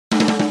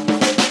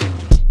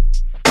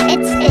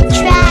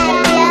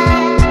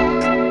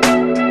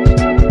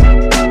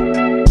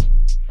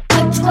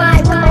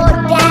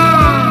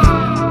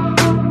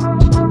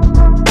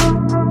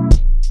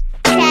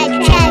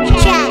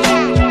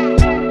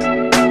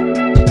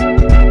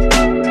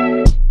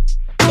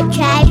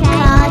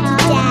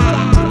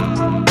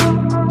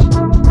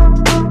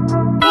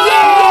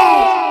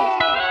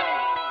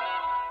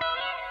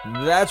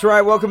That's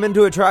right. Welcome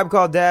into A Tribe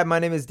Called Dad. My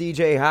name is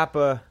DJ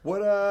Hoppa.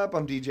 What up?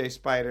 I'm DJ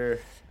Spider.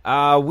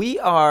 We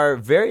are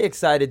very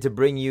excited to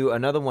bring you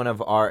another one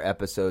of our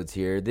episodes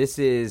here. This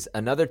is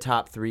another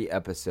top 3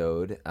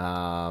 episode.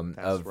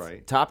 That's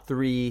right. Top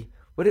 3.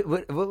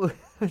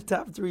 What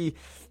top 3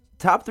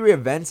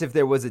 events if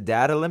there was a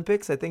Dad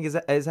Olympics, I think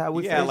is how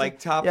we phrase it. Like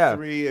top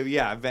 3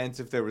 events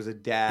if there was a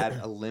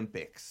Dad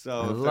Olympics.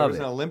 So if there was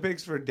an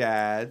Olympics for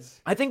dads.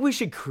 I think we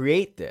should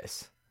create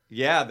this.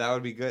 Yeah, that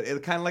would be good.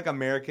 It's kind of like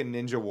American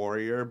Ninja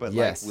Warrior, but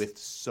like with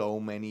so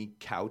many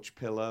couch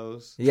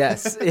pillows.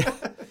 Yes.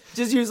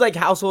 Just use like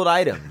household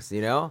items,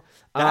 you know?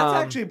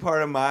 That's actually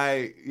part of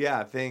my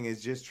thing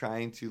is just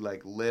trying to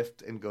like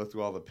lift and go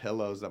through all the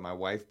pillows that my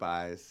wife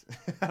buys.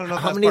 I don't know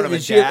if that's part of a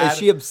dad is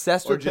she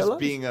obsessed with pillows? Or just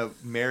being a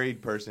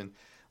married person.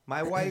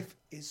 My wife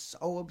is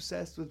so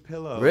obsessed with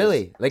pillows.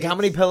 Really? Like how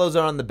many pillows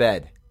are on the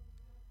bed?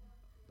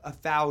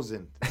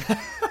 1,000.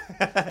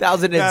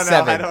 1,007. No,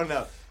 I don't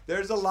know.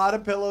 There's a lot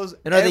of pillows.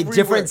 And are they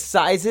different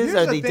sizes? Here's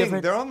are the they thing.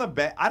 different? They're on the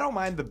bed. I don't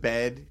mind the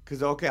bed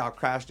because I'll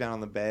crash down on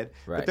the bed.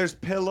 Right. But there's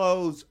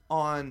pillows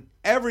on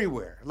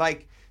everywhere.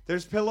 Like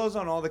there's pillows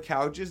on all the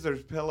couches.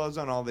 There's pillows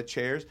on all the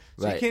chairs.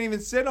 So you can't even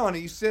sit on it.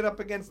 You sit up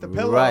against the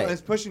pillow and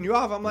it's pushing you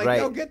off. I'm like,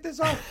 yo, get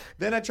this off.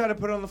 Then I try to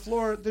put it on the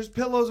floor. There's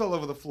pillows all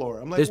over the floor.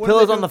 I'm like, there's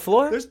pillows on the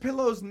floor? There's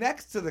pillows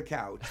next to the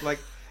couch. Like,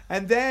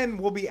 and then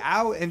we'll be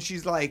out and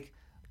she's like,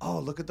 oh,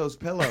 look at those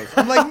pillows.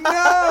 I'm like,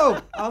 no,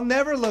 I'll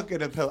never look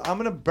at a pillow. I'm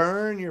going to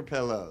burn your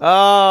pillows.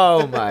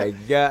 Oh, my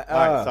God.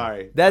 All right,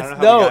 sorry.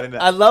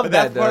 I love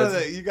that. That's part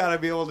of you got to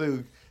be able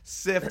to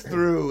sift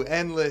through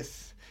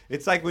endless.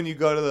 It's like when you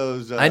go to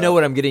those. I know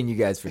what I'm getting you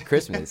guys for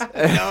Christmas.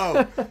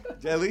 No,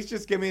 at least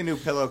just give me a new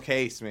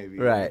pillowcase, maybe.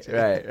 Right.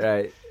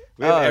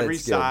 We have every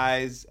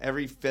size,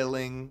 every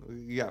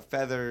filling. You got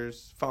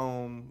feathers,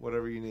 foam,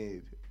 whatever you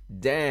need.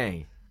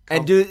 Dang.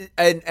 And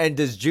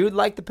does Jude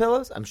like the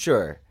pillows? I'm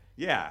sure.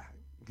 Yeah,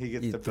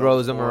 he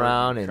throws them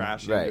around and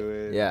crash into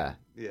it. Yeah.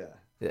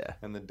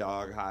 And the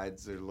dog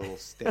hides their little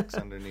sticks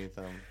underneath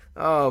them.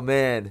 Oh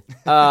man,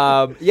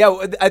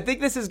 I think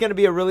this is going to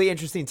be a really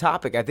interesting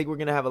topic. I think we're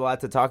going to have a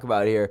lot to talk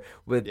about here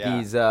with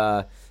these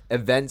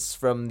events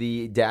from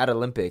the Dad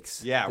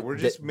Olympics. Yeah, we're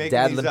just making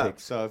Dad these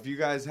Olympics. up. So if you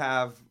guys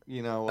have,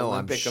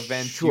 Olympic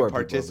events sure you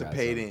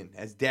participate in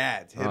as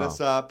dads, hit us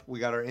up. We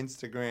got our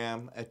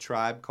Instagram, A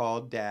Tribe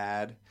Called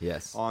Dad.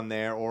 Yes. On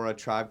there, or A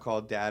Tribe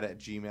Called Dad at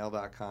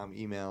gmail.com.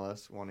 Email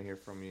us. Want to hear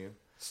from you.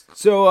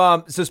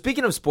 So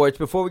speaking of sports,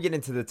 before we get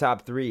into the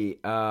top 3,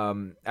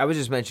 I was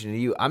just mentioning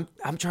to you, I'm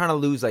trying to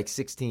lose like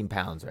 16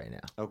 pounds right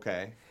now.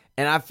 Okay.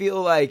 And I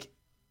feel like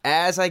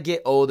as I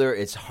get older,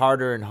 it's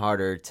harder and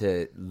harder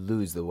to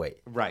lose the weight.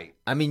 Right.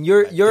 I mean,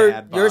 you're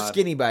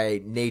skinny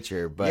by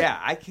nature, but yeah,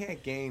 I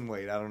can't gain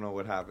weight. I don't know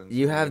what happens.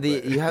 You have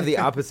the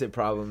opposite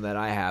problem that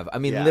I have. I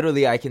mean,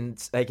 literally, I can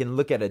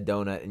look at a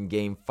donut and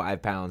gain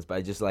 5 pounds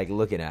by just like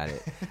looking at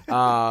it.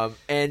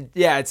 And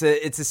yeah, it's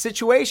a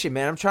situation,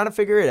 man. I'm trying to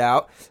figure it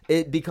out.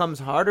 It becomes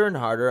harder and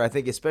harder. I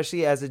think,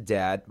 especially as a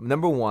dad.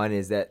 Number one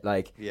is that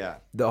like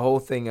the whole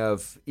thing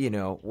of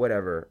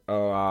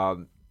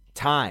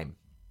time.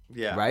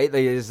 Yeah. Right?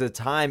 Like there's a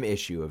time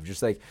issue of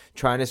just like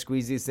trying to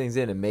squeeze these things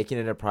in and making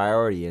it a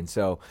priority. And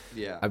so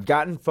I've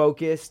gotten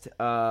focused.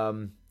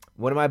 One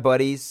of my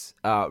buddies,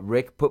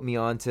 Rick, put me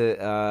on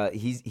to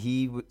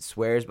he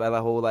swears by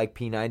the whole like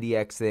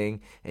P90X thing,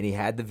 and he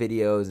had the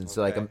videos, and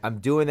so like I'm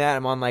doing that.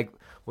 I'm on like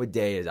what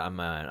day is I'm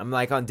on? I'm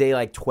like on day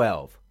like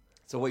 12.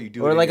 So what you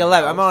do? Or like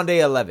 11. I'm on day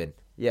 11.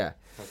 Yeah.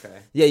 Okay.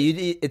 Yeah,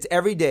 it's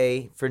every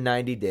day for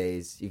 90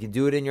 days. You can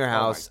do it in your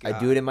house. I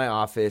do it in my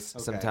office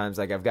sometimes.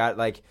 Like I've got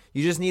like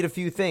you just need a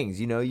few things.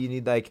 You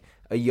need like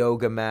a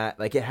yoga mat.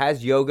 Like it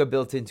has yoga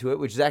built into it,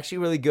 which is actually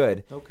really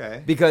good.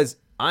 Okay. Because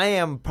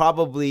I'm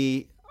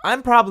probably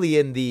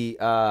in the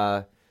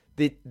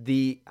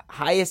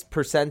highest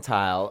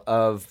percentile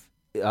of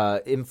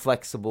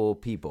inflexible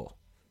people.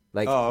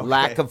 Like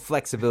lack of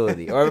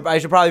flexibility. Or I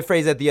should probably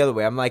phrase that the other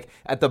way. I'm like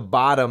at the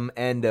bottom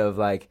end of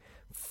like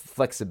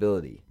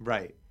flexibility.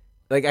 Right.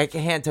 Like I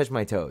can't touch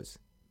my toes.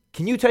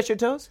 Can you touch your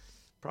toes?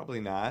 Probably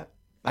not.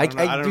 I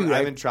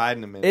haven't tried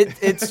in a minute.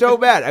 It's so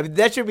bad. I mean,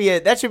 that should be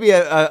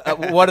a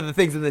one of the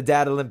things in the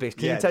Dad Olympics.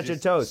 Can you touch your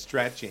toes?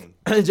 Stretching.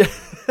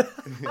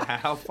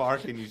 How far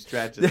can you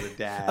stretch as a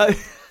dad?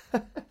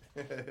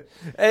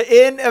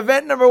 In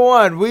event number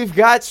 1, we've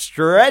got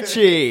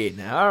stretching.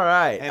 All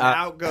right. And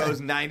out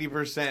goes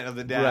 90% of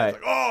the dads. Right.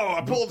 Like, oh,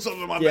 I pulled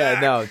something in my back. Yeah,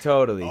 no,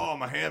 totally. Oh,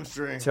 my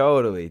hamstring.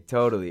 Totally.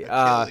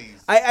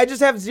 I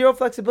just have zero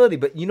flexibility.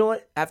 But you know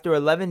what? After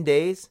 11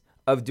 days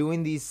of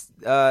doing these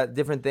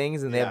different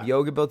things, and they have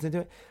yoga built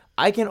into it,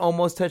 I can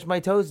almost touch my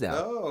toes now.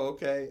 Oh,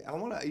 okay.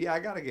 I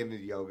gotta get into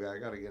yoga. I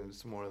gotta get into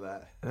some more of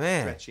that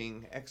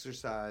stretching,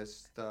 exercise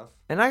stuff.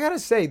 And I gotta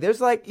say,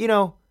 there's like,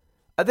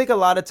 I think a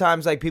lot of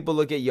times like people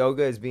look at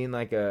yoga as being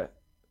like a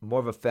more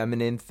of a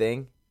feminine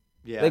thing.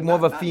 Yeah, like more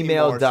of a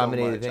female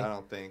dominated thing. I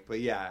don't think, but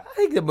yeah. I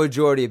think the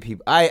majority of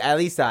people, at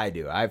least I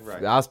do.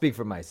 I'll speak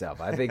for myself.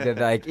 I think that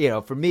like,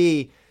 for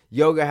me,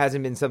 yoga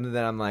hasn't been something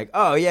that I'm like,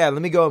 oh yeah,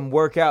 let me go and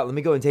work out. Let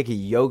me go and take a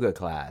yoga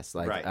class.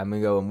 Like I'm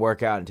gonna go and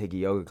work out and take a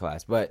yoga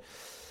class. But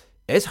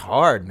it's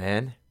hard,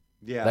 man.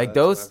 Yeah, like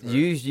those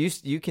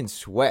you can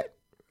sweat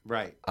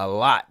a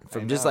lot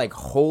from just like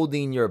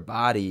holding your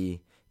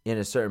body in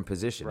a certain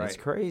position. It's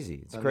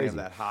crazy. It's crazy.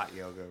 That hot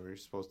yoga where you're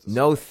supposed to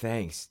No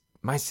thanks.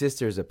 My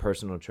sister is a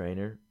personal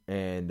trainer,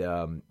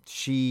 and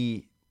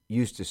she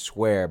used to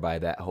swear by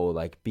that whole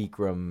like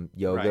Bikram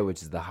yoga,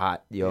 which is the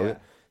hot yoga. Yeah.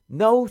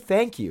 No,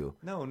 thank you.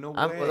 No way.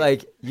 I'm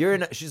like,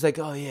 she's like,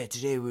 oh yeah,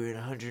 today we were in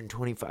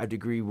 125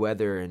 degree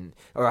weather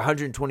or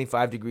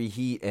 125 degree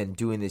heat and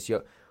doing this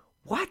yoga.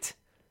 What?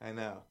 I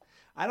know.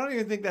 I don't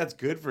even think that's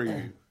good for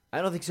you.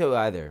 I don't think so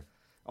either.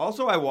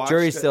 Also, I watched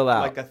Jury's still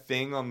out. Like a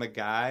thing on the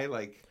guy,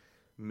 like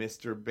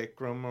Mr.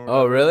 Bikram or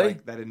whatever, really?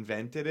 Like, that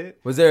invented it.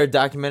 Was there a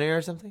documentary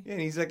or something? Yeah,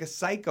 and he's like a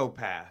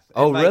psychopath.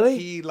 Oh, and, really?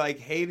 He like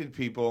hated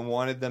people and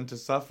wanted them to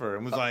suffer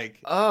and was like,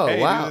 oh, hey,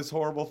 wow. do this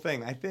horrible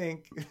thing. I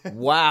think.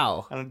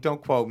 Wow.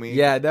 Don't quote me.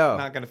 Yeah, no. I'm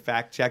not going to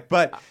fact check,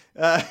 but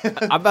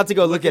I'm about to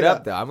go look it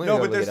up though. I'm gonna no,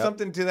 but there's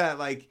something to that.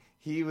 Like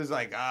he was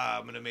like,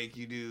 I'm going to make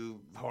you do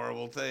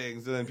horrible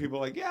things, and then people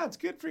are like, yeah, it's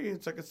good for you.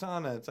 It's like a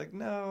sauna. It's like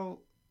no.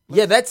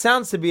 Yeah, that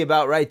sounds to be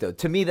about right, though.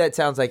 To me, that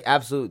sounds like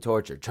absolute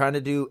torture. Trying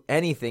to do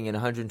anything in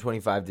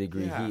 125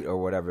 degree heat or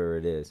whatever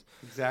it is.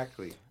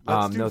 Exactly.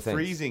 Let's do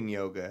freezing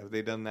yoga. Have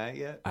they done that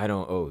yet? I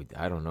don't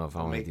know if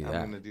I want to do that.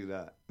 I'm going to do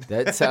that.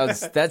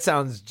 That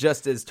sounds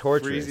just as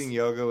torturous. Freezing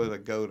yoga with a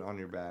goat on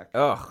your back.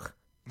 Ugh,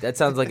 that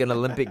sounds like an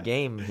Olympic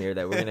game here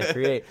that we're going to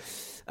create.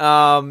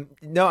 No,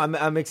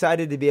 I'm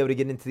excited to be able to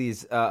get into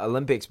these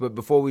Olympics, but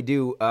before we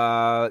do,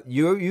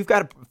 you've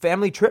got a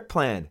family trip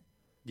planned.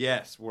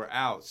 Yes, we're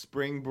out.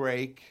 Spring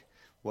break.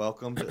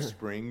 Welcome to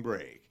spring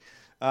break.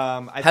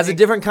 Has a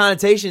different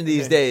connotation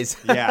these days.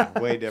 Yeah,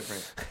 way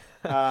different.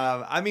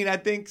 I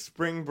think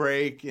spring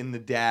break in the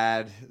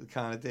dad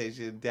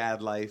connotation,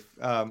 dad life,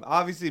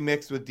 obviously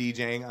mixed with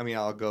DJing. I mean,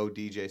 I'll go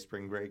DJ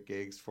spring break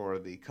gigs for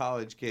the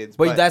college kids.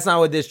 But that's not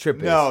what this trip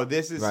is. No,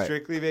 this is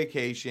strictly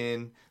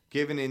vacation,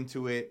 giving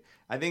into it.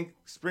 I think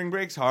spring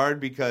break's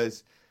hard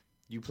because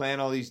you plan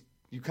all these.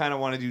 You kind of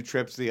want to do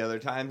trips the other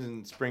times,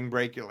 and spring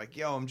break, you're like,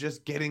 yo, I'm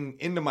just getting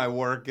into my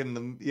work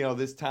and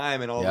this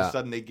time, and all of a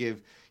sudden they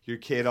give your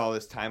kid all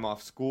this time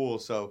off school.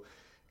 So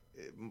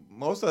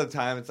most of the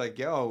time it's like,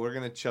 yo, we're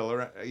gonna chill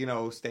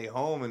around, stay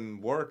home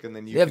and work, and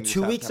then you have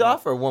 2 weeks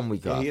off or 1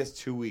 week off. He has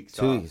 2 weeks.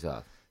 2 weeks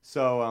off.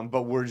 So,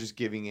 but we're just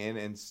giving in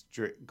and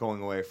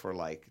going away for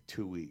like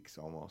 2 weeks,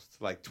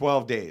 almost like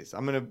 12 days.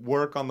 I'm gonna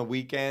work on the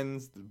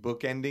weekends,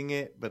 bookending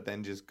it, but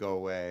then just go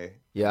away.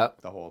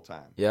 Yep. The whole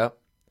time. Yep.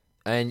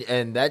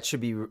 And that should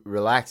be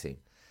relaxing.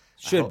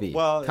 Should be.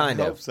 Well,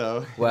 kind I of. Hope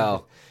so.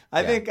 Well,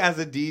 I think as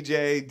a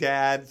DJ,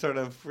 dad, sort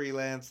of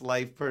freelance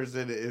life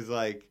person is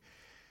like,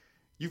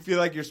 you feel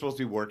like you're supposed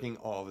to be working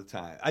all the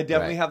time. I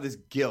definitely have this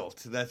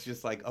guilt that's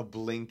just like a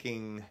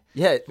blinking.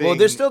 Yeah. Well,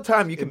 there's still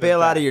time. You can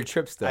bail out of your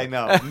trip still. I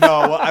know.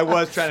 No, well, I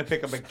was trying to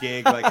pick up a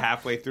gig like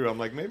halfway through. I'm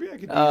like, maybe I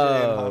could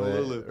DJ in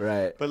Honolulu.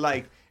 Right. But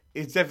like,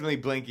 it's definitely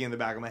blinking in the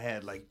back of my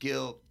head, like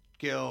guilt.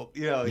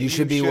 You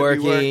should be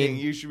working.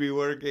 You should be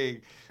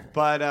working.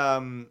 But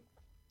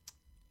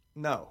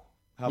no.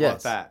 How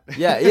about that?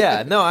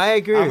 Yeah. No, I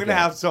agree. I'm going to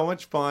have so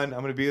much fun.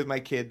 I'm going to be with my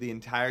kid the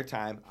entire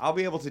time. I'll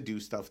be able to do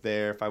stuff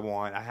there if I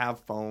want. I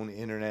have phone,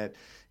 internet,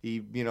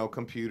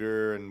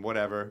 computer and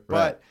whatever. Right.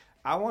 But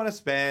I want to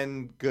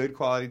spend good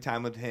quality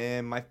time with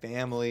him, my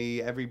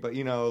family,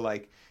 everybody,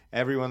 like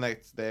everyone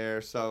that's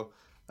there. So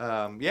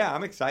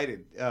I'm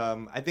excited.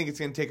 I think it's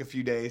going to take a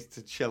few days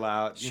to chill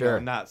out.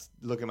 Not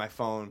look at my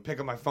phone, pick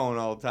up my phone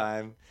all the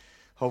time.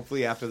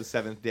 Hopefully, after the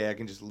 7th day, I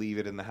can just leave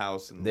it in the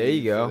house and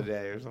leave for the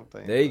day or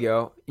something. There you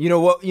go. You know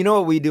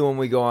what we do when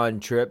we go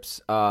on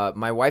trips?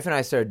 My wife and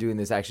I started doing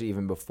this actually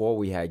even before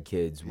we had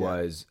kids.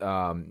 Was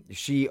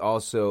she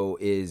also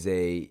is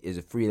a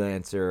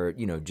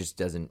freelancer? Just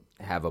doesn't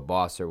have a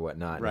boss or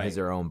whatnot. Right. Has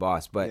her own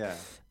boss, but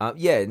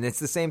and it's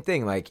the same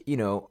thing. Like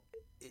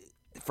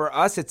for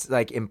us, it's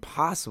like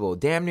impossible,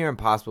 damn near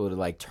impossible to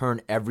like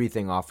turn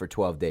everything off for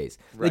 12 days.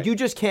 Right. Like you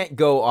just can't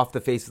go off the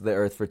face of the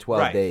earth for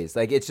 12 days.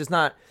 Like it's just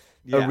not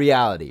a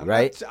reality,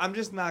 right? I'm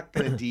just not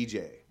going to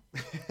DJ.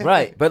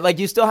 Right. But like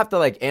you still have to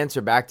like answer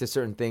back to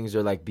certain things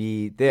or like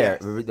be there,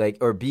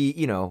 or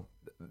be,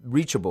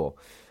 reachable.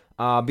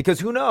 Because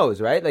who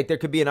knows, right? Like there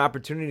could be an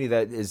opportunity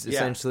that is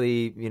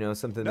essentially,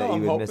 something that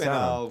you would miss out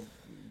on. I'll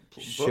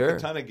book a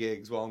ton of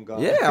gigs while I'm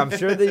gone. Yeah, I'm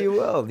sure that you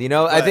will.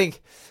 I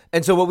think,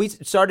 and so what we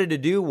started to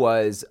do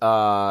was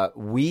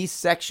we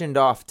sectioned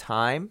off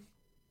time.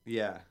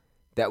 Yeah.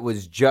 That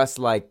was just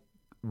like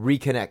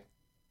reconnect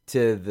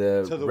to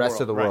the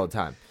rest of the world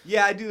time.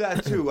 Yeah, I do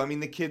that too. I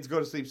mean, the kids go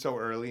to sleep so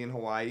early in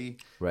Hawaii.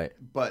 Right.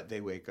 But they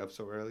wake up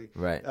so early.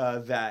 Right.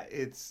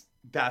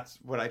 That's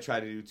what I try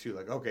to do too.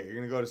 Like, okay, you're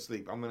going to go to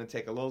sleep. I'm going to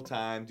take a little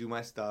time, do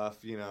my stuff,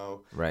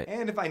 Right.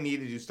 And if I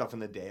need to do stuff in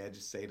the day, I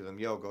just say to them,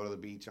 yo, go to the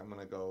beach. I'm going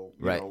to go,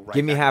 right.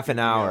 Give me half an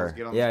hour.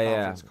 Get on this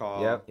conference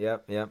call.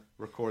 Yep.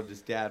 Record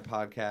this dad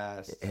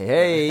podcast.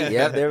 Hey,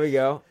 yep, there we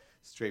go.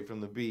 Straight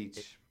from the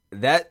beach.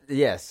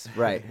 Yes,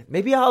 right.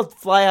 Maybe I'll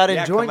fly out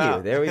and join you.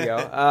 Out. There we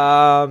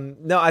go.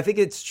 No, I think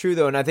it's true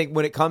though, and I think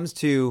when it comes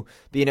to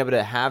being able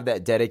to have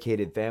that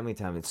dedicated family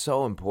time, it's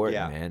so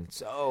important, man.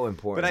 So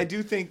important. But I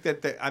do think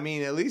that at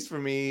least for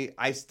me,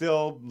 I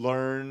still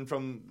learn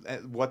from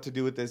what to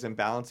do with this and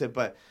balance it.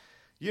 But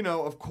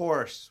of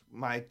course,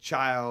 my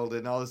child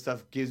and all this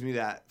stuff gives me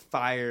that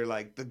fire,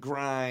 like the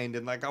grind,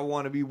 and like I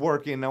want to be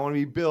working, I want to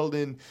be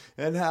building,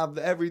 and have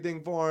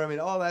everything for him, and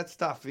all that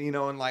stuff,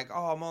 and like,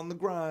 oh, I'm on the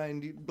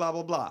grind, blah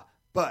blah blah.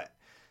 But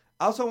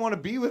I also want to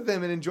be with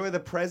them and enjoy the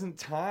present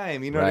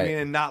time, what I mean,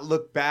 and not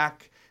look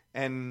back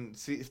and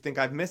think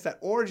I've missed that,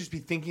 or just be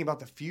thinking about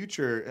the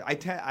future.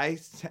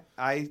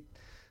 I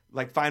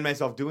like find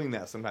myself doing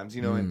that sometimes,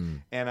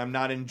 and I'm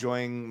not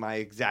enjoying my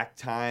exact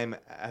time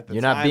at the time.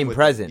 You're not being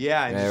present.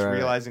 And just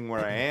realizing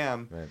where I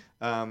am.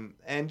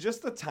 And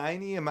just the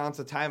tiny amounts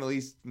of time, at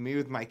least me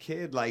with my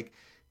kid, like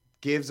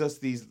gives us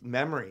these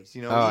memories,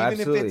 even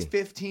absolutely. if it's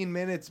 15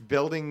 minutes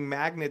building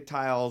magnet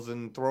tiles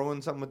and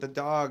throwing something with the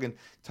dog and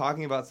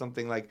talking about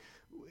something, like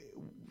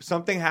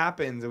something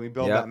happens and we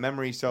build that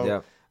memory.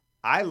 So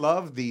I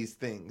love these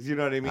things, you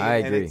know what I mean? I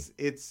agree. And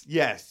it's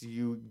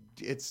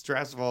it's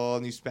stressful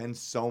and you spend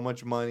so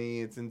much money,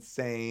 it's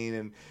insane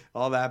and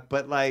all that,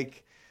 but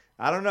like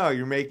I don't know,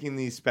 you're making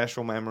these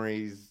special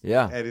memories.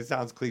 Yeah. And it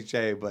sounds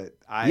cliche, but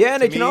I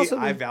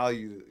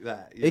value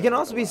that. It can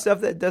also be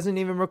stuff that doesn't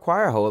even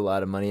require a whole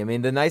lot of money. I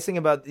mean, the nice thing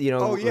about,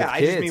 I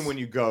just mean when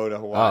you go to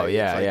Hawaii. Oh,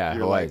 yeah,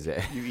 Hawaii's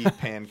it. You eat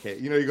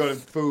pancakes. You go to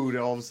food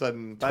and all of a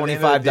sudden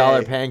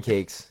 $25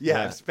 pancakes.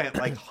 Yeah, I've spent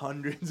like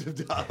hundreds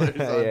of dollars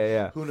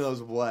on who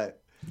knows what.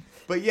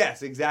 But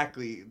yes,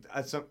 exactly.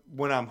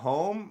 When I'm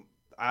home,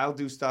 I'll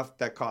do stuff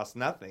that costs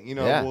nothing.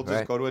 We'll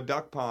just go to a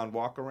duck pond,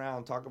 walk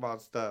around, talk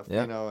about stuff,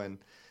 and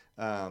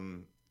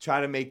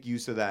try to make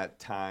use of that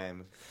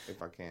time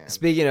if I can.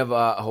 Speaking of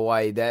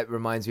Hawaii, that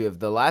reminds me of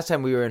the last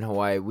time we were in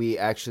Hawaii, we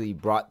actually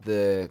brought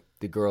the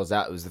girls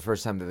out. It was the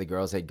first time that the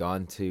girls had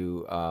gone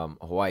to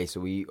Hawaii. So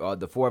we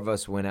the four of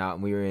us went out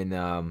and we were in,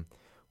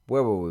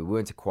 where were we? We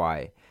went to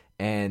Kauai.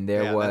 And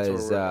there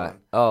was,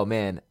 oh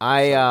man,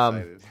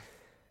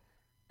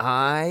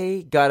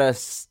 I got us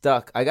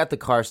stuck. I got the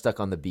car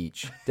stuck on the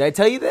beach. Did I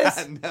tell you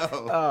this? No.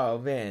 Oh,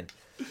 man.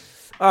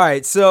 All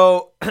right,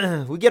 so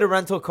we get a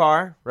rental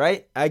car,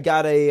 right? I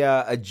got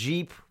a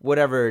Jeep,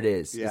 whatever it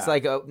is. Yeah. It's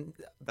like I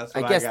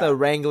guess the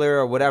Wrangler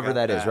or whatever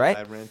that is, right?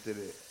 I rented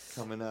it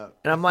coming up.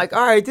 And I'm like,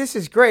 all right, this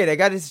is great. I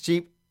got this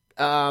Jeep.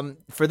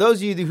 For those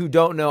of you who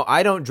don't know,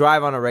 I don't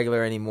drive on a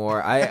regular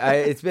anymore.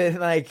 It's been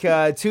like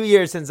 2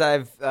 years since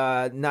I've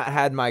not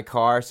had my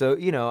car. So,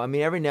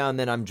 every now and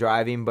then I'm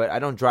driving, but I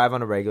don't drive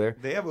on a regular.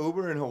 They have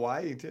Uber in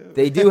Hawaii, too.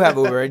 They do have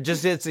Uber.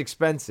 It's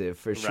expensive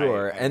for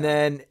sure. Right, and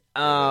then,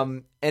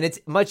 and it's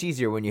much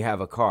easier when you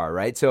have a car,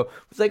 right? So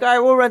it's like, all right,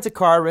 we'll rent a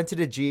car, rented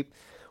a Jeep.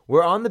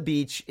 We're on the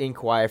beach in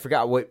Kauai. I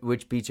forgot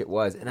which beach it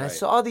was. And I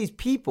saw these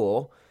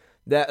people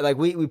that, like,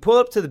 we pull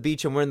up to the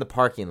beach and we're in the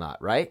parking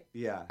lot, right?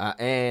 Yeah.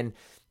 And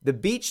the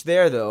beach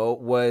there, though,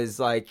 was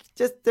like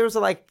there was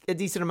like a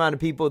decent amount of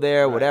people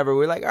there, whatever.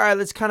 We're like, all right,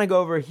 let's kind of go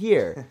over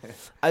here.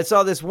 I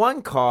saw this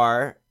one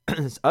car,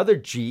 this other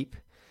Jeep,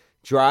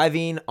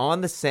 driving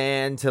on the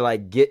sand to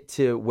like get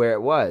to where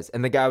it was.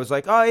 And the guy was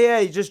like, oh, yeah,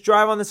 you just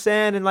drive on the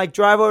sand and like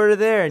drive over to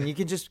there and you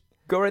can just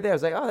go right there. I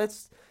was like, oh,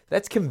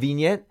 that's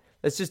convenient.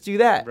 Let's just do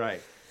that.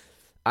 Right.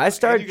 I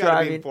started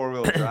driving. Be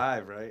 4-wheel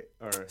drive, right?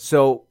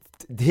 So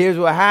here's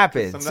what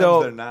happened.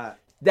 Sometimes they're not.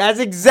 That's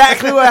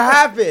exactly what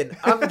happened.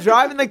 I'm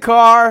driving the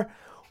car.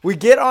 We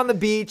get on the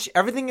beach.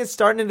 Everything is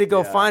starting to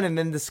go fine, and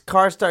then this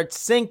car starts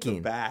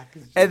sinking.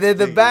 And then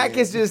the back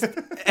is just...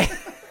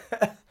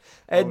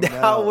 and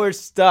now we're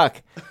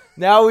stuck.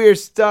 Now we are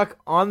stuck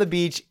on the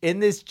beach in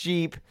this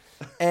Jeep,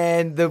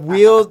 and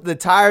the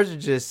tires are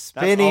just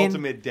spinning. That's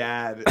ultimate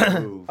dad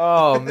move.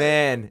 Oh,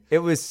 man. It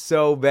was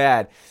so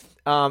bad.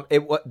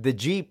 The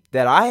Jeep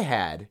that I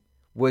had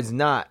was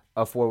not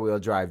a 4-wheel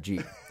drive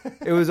Jeep.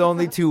 It was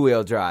only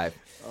 2-wheel drive.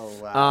 Oh,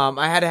 wow.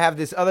 I had to have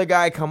this other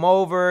guy come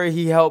over.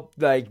 He helped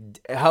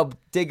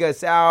dig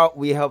us out.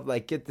 We helped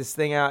get this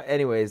thing out.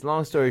 Anyways,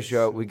 long story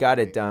short, we got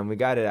it done. We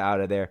got it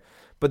out of there.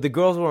 But the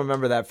girls will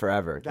remember that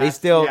forever. They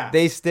still to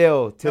this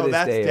day.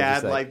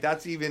 That's dad.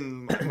 That's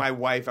even my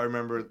wife. I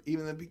remember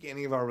even the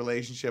beginning of our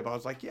relationship. I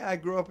was like, yeah, I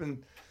grew up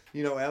in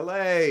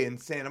L.A.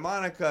 and Santa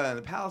Monica and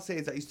the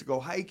Palisades. I used to go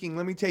hiking.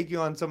 Let me take you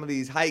on some of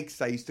these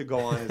hikes I used to go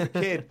on as a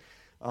kid.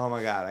 Oh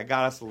my God, I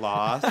got us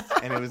lost,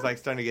 and it was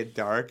starting to get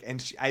dark.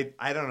 And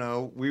I don't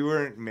know, we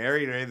weren't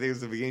married or anything. It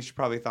was the beginning. She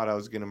probably thought I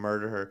was going to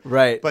murder her.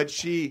 Right. But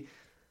she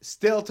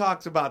still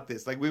talks about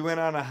this. We went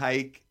on a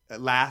hike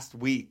last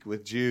week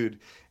with Jude,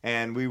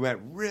 and we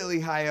went really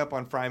high up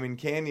on Fryman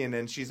Canyon,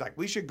 and she's like,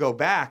 we should go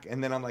back.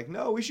 And then I'm like,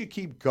 no, we should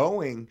keep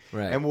going,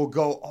 and we'll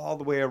go all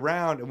the way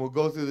around, and we'll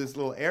go through this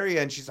little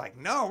area. And she's like,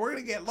 no, we're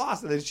going to get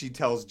lost. And then she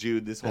tells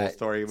Jude this whole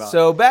story about...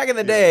 So back in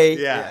the day...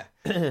 Yeah.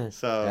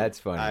 So that's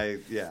funny.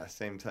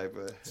 Same type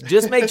of...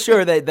 Just make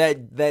sure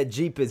that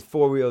Jeep is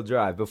 4-wheel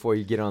drive before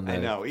you get on the... I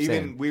know.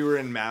 Even we were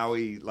in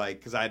Maui,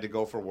 because I had to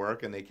go for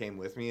work, and they came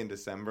with me in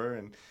December,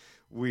 and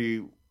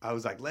I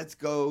was like, let's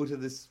go to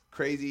this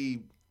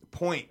crazy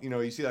point.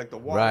 You see like the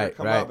water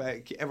come up.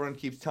 Everyone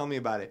keeps telling me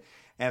about it.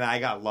 And I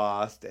got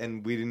lost,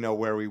 and we didn't know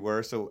where we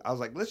were. So I was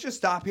like, let's just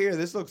stop here.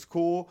 This looks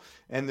cool,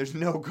 and there's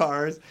no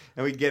cars.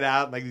 And we get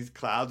out, and like these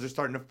clouds are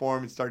starting to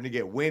form. It's starting to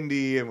get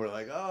windy, and we're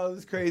like, oh, this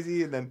is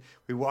crazy. And then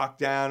we walk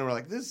down, and we're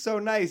like, this is so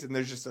nice. And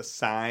there's just a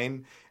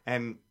sign,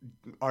 and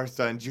our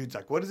son Jude's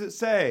like, what does it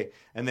say?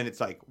 And then it's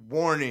like,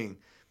 warning.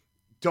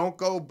 Don't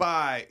go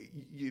by.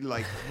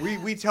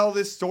 We tell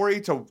this story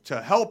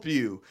to help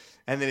you,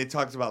 and then it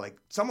talks about like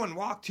someone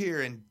walked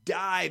here and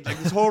died, like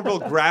this horrible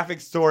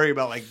graphic story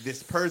about like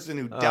this person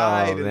who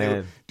died, and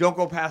they don't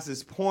go past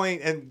this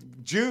point. And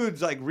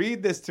Jude's like,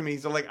 read this to me,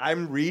 so like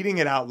I'm reading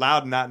it out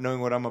loud, not knowing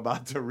what I'm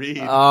about to read.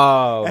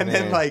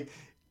 Then like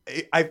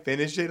I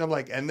finish it, and I'm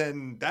like, and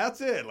then that's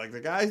it. Like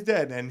the guy's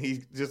dead, and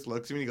he just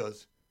looks at me and he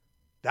goes,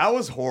 "That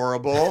was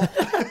horrible."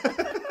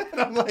 And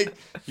I'm like,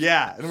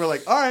 yeah. And we're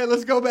like, all right,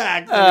 let's go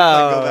back. So we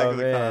go back to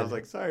the car. I was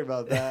like, sorry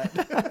about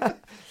that.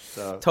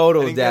 So,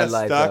 total dad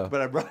life, though.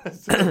 But I brought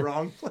us to the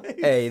wrong place.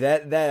 Hey,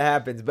 that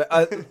happens. But,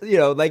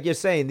 like you're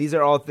saying, these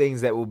are all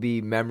things that will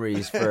be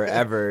memories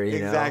forever.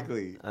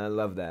 Exactly. I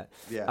love that.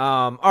 Yeah.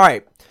 All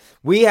right.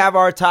 We have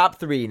our top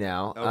 3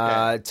 now.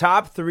 Okay.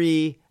 Top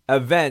 3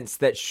 events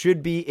that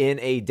should be in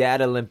a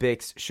Dad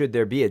Olympics, should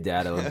there be a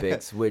Dad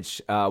Olympics,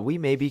 which we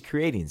may be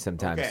creating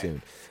sometime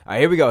soon. All right,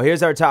 here we go.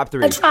 Here's our top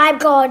 3. A Tribe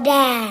Called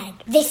Dad.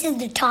 This is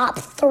the top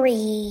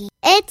 3.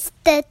 It's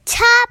the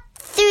top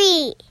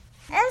 3.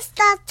 It's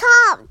the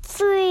top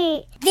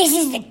 3. This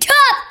is the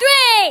top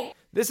 3.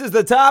 This is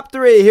the top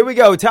 3. Here we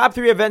go. Top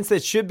 3 events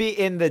that should be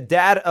in the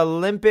Dad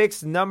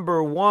Olympics.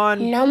 Number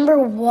 1. Number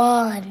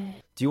 1.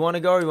 Do you want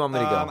to go or do you want me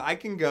to go? I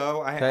can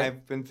go.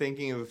 I've been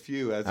thinking of a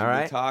few as we've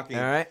been talking.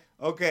 All right.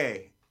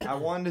 Okay. I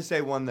wanted to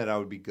say one that I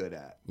would be good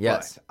at.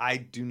 Yes. But I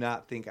do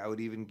not think I would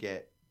even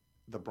get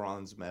the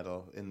bronze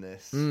medal in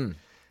this.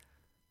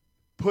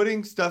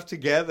 Putting stuff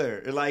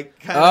together, like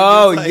kind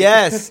of.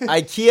 Yes,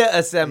 IKEA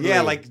assembly.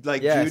 Yeah, like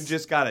yes. Jude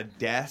just got a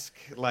desk,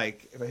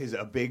 like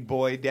a big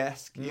boy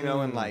desk,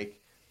 and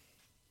like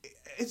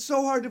it's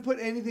so hard to put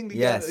anything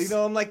together. Yes.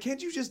 I'm like,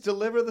 can't you just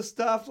deliver the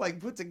stuff,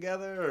 like put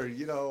together,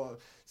 or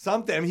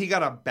something? I mean, he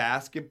got a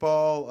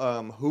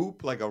basketball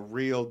hoop, like a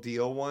real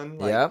deal one.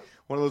 Like,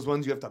 one of those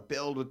ones you have to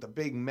build with the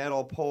big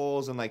metal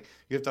poles, and like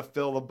you have to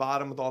fill the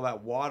bottom with all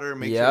that water,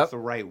 make sure it's the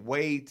right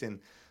weight, and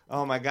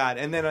oh my God.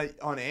 And then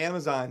on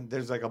Amazon,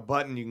 there's like a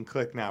button you can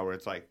click now where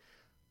it's like,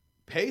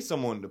 pay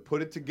someone to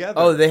put it together.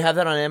 Oh, they have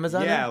that on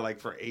Amazon? Yeah, like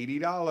for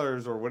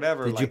 $80 or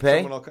whatever. Did you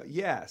pay?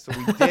 Yeah, so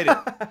we did it.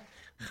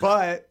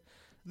 But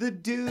the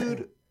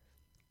dude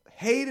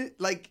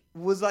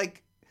was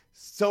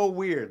so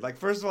weird. Like,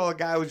 first of all, the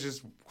guy was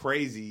just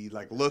crazy,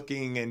 like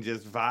looking and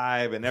just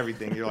vibe and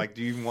everything. You're like,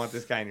 do you even want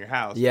this guy in your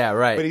house? Yeah,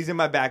 right. But he's in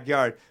my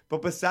backyard.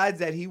 But besides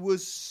that, he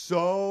was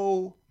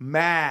so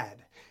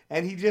mad.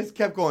 And he just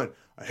kept going,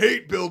 I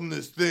hate building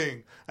this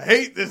thing. I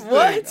hate this thing.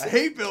 I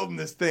hate building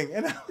this thing.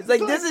 And it's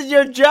like, this is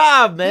your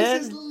job, man.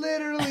 This is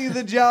literally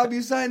the job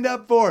you signed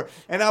up for.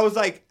 And I was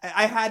like,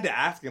 I had to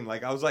ask him.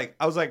 Like, I was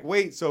like,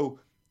 wait, so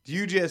do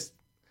you just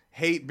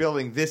hate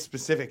building this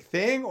specific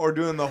thing or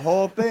doing the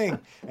whole thing?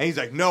 And he's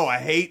like, no, I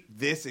hate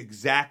this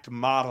exact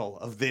model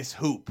of this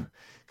hoop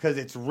because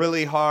it's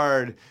really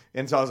hard.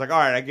 And so I was like, all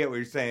right, I get what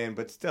you're saying,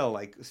 but still,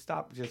 like,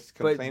 stop just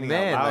complaining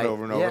out loud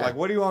over and over. Like,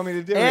 what do you want me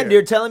to do And here?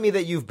 You're telling me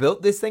that you've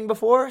built this thing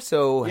before?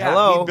 So, yeah,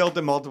 hello. he built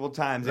it multiple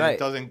times, and it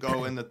doesn't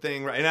go in the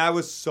thing. Right. And I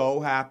was so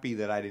happy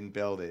that I didn't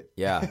build it.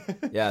 Yeah.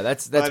 Yeah,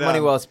 that's money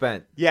well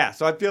spent. Yeah,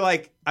 so I feel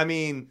like,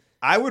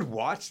 I would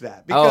watch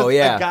that because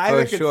a guy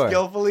that could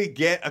skillfully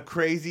get a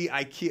crazy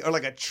IKEA or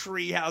like a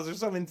tree house or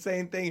some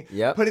insane thing,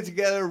 put it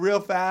together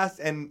real fast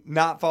and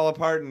not fall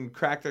apart and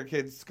crack their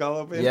kid's skull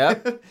open.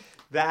 Yep.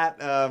 That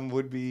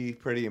would be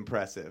pretty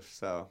impressive.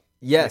 So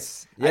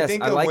yes, I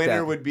think the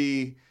winner would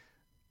be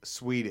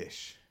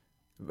Swedish.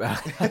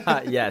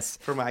 Yes,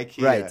 from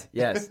IKEA. Right.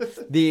 Yes,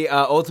 the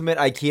ultimate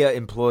IKEA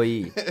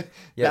employee.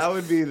 Yes. That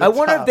would be. I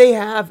wonder if they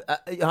have.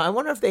 I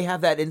wonder if they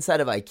have that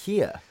inside of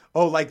IKEA.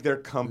 Oh, like their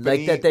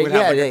company like that would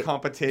have a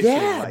competition.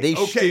 Yeah, like,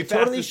 they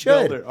totally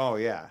should. Builder. Oh,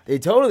 yeah. They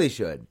totally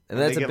should. And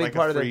that's a big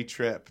part of a free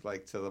trip,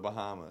 like to the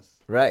Bahamas.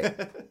 Right.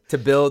 to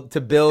build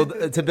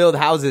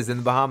houses in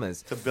the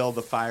Bahamas. To build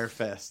the Fire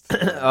Fest.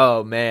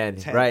 Oh man.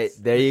 Tents. Right.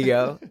 There you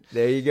go.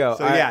 There you go.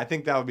 So I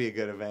think that would be a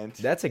good event.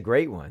 That's a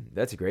great one.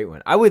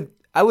 I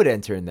would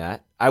enter in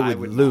that. I would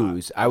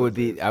lose. I would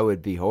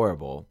be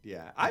horrible.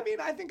 Yeah. I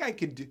think I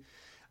could do.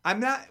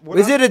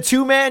 Is it a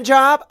 2-man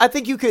job? I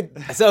think you could.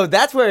 So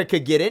that's where it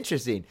could get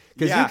interesting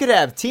because you could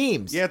have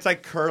teams. Yeah, it's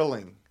like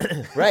curling.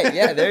 Right.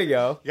 Yeah. There you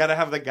go. You got to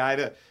have the guy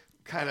to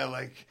kind of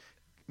like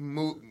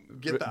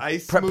get the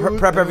ice smooth,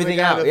 prep everything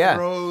out. Yeah.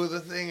 Throw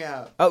the thing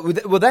out. Oh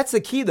well, that's the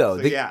key though.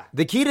 So,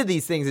 the key to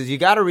these things is you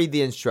got to read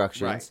the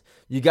instructions. Right.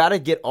 You got to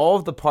get all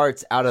of the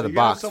parts out of the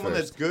box. Someone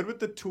first. that's good with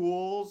the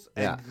tools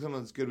and someone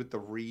that's good with the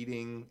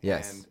reading.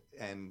 Yes.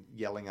 And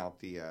yelling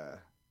out the.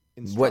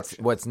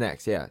 What's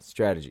next? Yeah,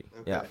 strategy.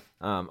 Okay. Yeah.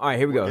 All right,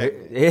 here we go.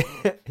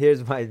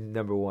 Here's my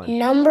number 1.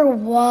 Number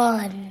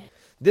 1.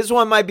 This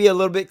one might be a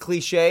little bit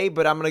cliche,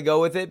 but I'm going to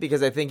go with it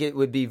because I think it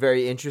would be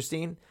very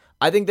interesting.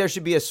 I think there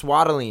should be a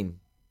swaddling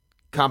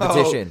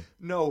competition.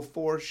 No,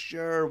 for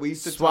sure. We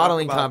used to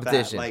swaddling talk about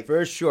competition, that. Like,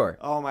 for sure.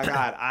 Oh my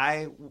God,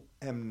 I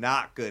am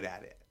not good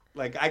at it.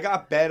 Like I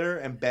got better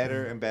and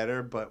better and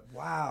better, but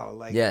wow,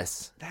 like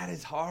yes, that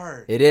is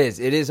hard. It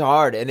is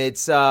hard, and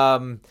it's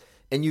and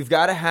you've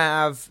got to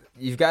have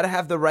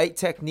the right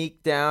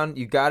technique down.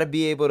 You've got to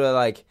be able to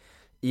like,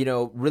 you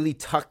know, really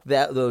tuck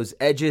those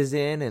edges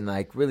in and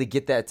like really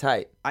get that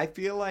tight. I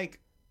feel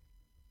like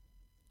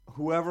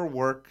whoever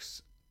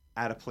works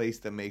at a place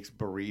that makes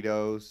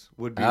burritos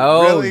would be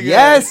really good.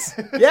 Yes,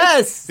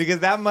 yes.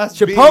 Because that must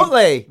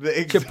Chipotle.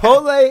 be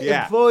Chipotle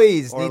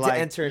employees need like to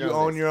enter. You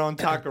own your own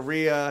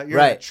taqueria. You're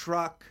in a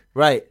truck.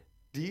 Right.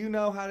 Do you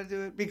know how to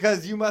do it?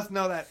 Because you must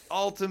know that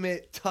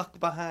ultimate tuck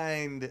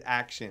behind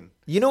action.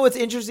 You know what's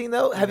interesting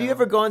though? Have you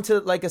ever gone to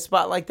like a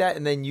spot like that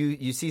and then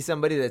you see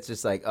somebody that's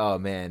just like, oh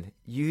man,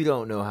 you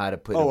don't know how to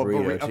put a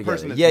burrito together. A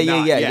person that's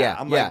yeah.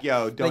 I'm like,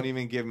 yo, don't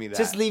even give me that.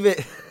 Just leave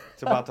it.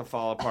 It's about to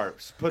fall apart.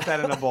 Just put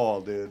that in a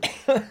bowl, dude.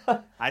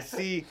 I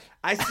see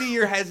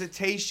your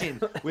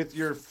hesitation with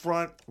your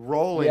front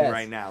rolling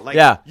right now.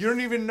 Like you don't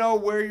even know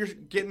where you're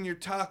getting your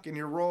tuck and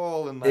your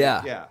roll and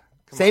like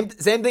Same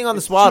thing on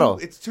the swaddle.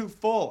 It's too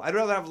full. I'd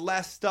rather have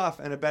less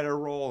stuff and a better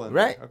roll in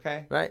there,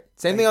 okay? Right.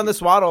 Same thing on the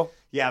swaddle.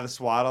 Yeah, the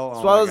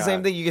swaddle. Swaddle's the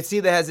same thing. You can see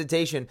the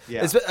hesitation.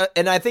 Yeah.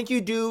 And I think you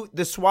do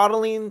the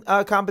swaddling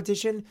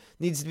competition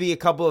needs to be a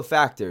couple of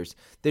factors.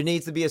 There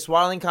needs to be a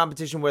swaddling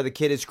competition where the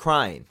kid is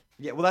crying.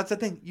 Yeah, well, that's the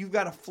thing. You've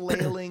got a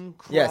flailing,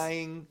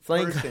 crying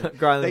person.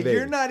 Crying that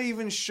you're not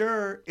even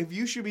sure if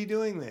you should be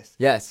doing this.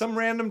 Yes. Some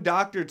random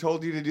doctor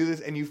told you to do this,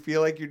 and you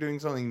feel like you're doing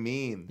something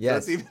mean.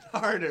 Yes. So it's even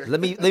harder.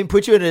 Let me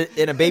put you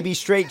in a baby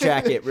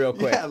straitjacket real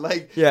quick. They're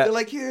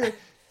like, here,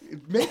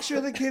 make sure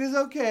the kid is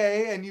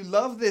okay, and you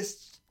love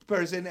this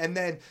person, and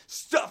then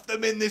stuff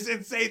them in this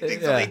insane thing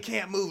so they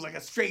can't move like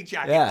a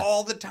straitjacket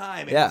all the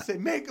time. And you say,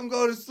 make them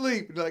go to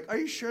sleep. And you're like, are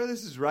you sure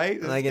this is right?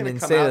 This like is an going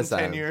to come insane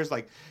out in 10 years.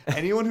 Like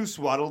anyone who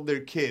swaddled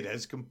their kid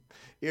has,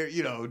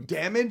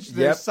 damaged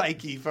their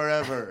psyche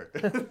forever.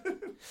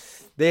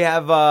 They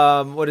have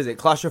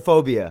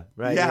claustrophobia,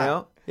 right? Yeah. You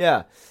know?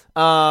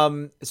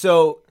 Yeah.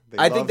 So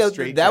I think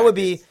that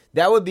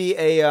would be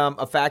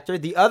a factor.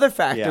 The other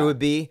factor would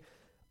be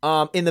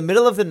in the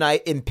middle of the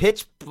night in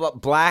pitch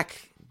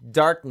black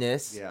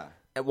darkness. Yeah.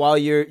 While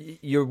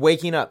you're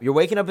waking up. You're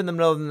waking up in the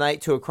middle of the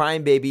night to a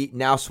crying baby.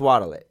 Now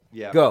swaddle it.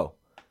 Yeah. Go.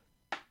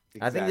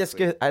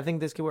 Exactly. I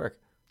think this could work.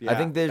 Yeah, I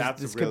think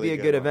this could be a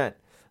good event.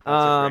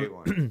 That's a great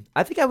one.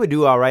 I think I would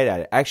do all right at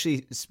it.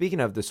 Actually,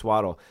 speaking of the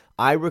swaddle,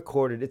 I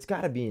recorded. It's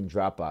got to be in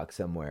Dropbox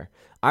somewhere.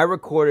 I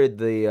recorded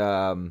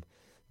the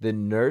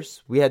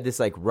nurse. We had this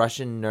like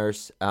Russian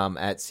nurse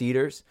at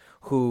Cedars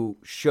who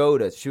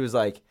showed us. She was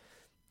like,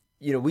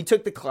 we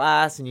took the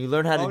class and you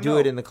learn how to do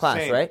it in the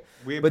class, right?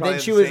 But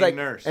then she was like,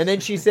 nurse. And then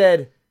she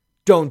said,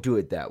 "Don't do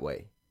it that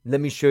way. Let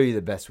me show you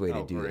the best way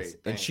to do this."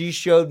 And she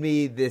showed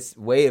me this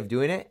way of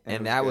doing it,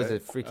 and that was a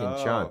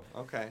freaking charm.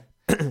 Okay.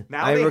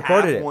 Now I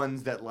recorded it.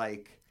 Ones that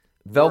like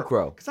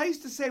Velcro. Because I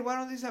used to say, why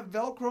don't these have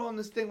Velcro on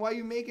this thing? Why are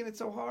you making it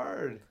so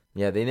hard?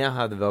 Yeah, they now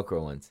have the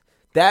Velcro ones.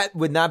 That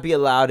would not be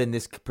allowed in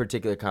this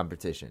particular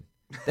competition.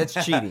 That's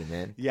cheating,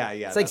 man. Yeah.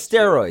 It's like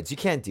steroids. True. You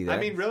can't do that.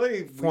 I mean,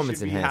 really, we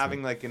should be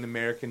having like an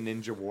American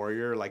Ninja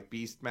Warrior, like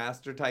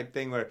Beastmaster type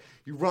thing where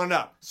you run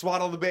up,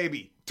 swaddle the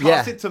baby,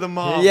 toss it to the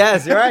mom.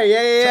 Yes, you're right.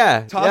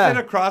 Yeah. Toss it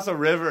across a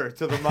river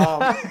to the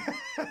mom.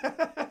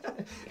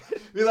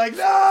 Be like,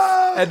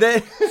 no! And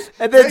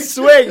then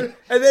swing.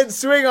 And then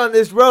swing on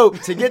this rope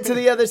to get to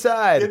the other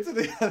side. Get to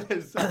the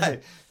other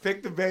side.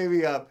 Pick the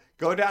baby up.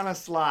 Go down a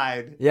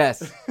slide.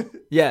 Yes,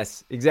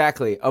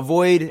 exactly.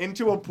 Avoid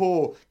into a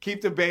pool.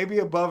 Keep the baby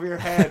above your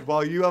head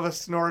while you have a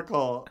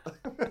snorkel.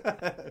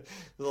 There's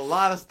a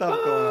lot of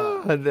stuff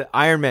going on. The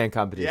Ironman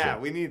competition. Yeah,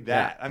 we need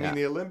that. I mean,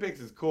 the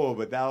Olympics is cool,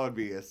 but that would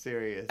be a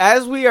serious.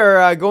 As we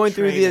are going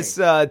through this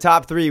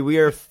top three, we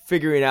are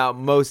figuring out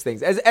most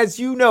things. As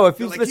you know, if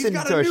you've listened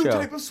to our show, he's got a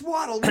new type of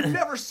swaddle. We've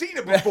never seen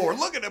it before.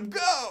 Look at him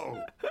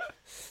go.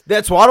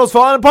 That swaddle's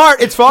falling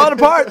apart. It's falling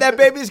apart. That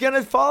baby's going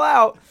to fall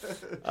out.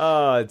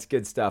 Oh, it's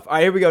good stuff. All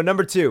right, here we go.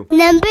 Number 2. All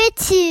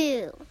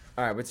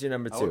right, what's your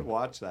number 2? I would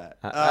watch that.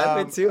 I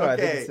would too. Okay. I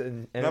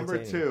think it's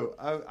number 2.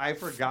 I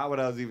forgot what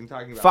I was even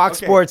talking about. Fox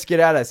Sports, get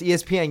at us.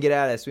 ESPN, get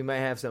at us. We might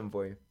have something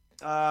for you.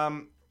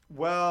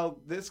 Well,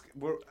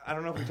 I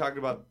don't know if we talked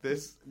about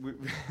this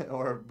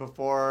or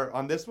before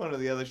on this one or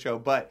the other show,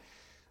 but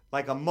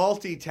like a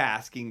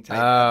multitasking type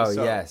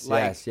episode.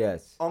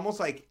 Yes. Almost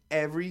like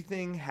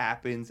everything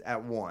happens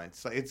at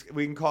once. Like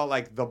we can call it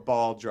like the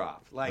ball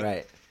drop.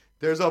 Like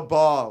there's a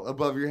ball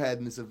above your head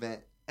in this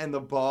event, and the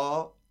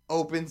ball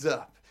opens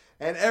up,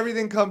 and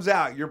everything comes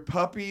out. Your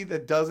puppy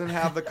that doesn't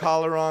have the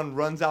collar on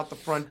runs out the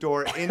front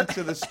door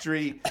into the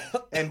street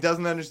and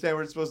doesn't understand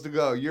where it's supposed to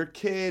go. Your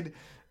kid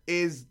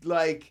is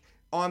like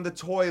on the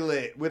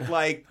toilet with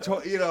like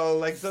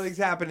like something's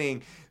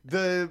happening.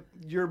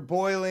 You're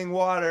boiling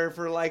water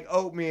for like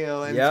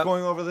oatmeal and it's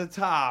going over the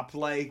top.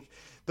 Like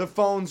the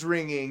phone's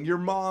ringing, your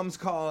mom's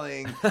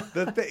calling,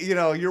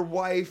 your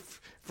wife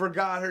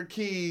forgot her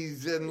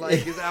keys and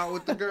like is out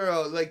with the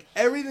girl. Like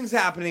everything's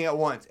happening at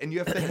once, and you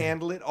have to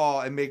handle it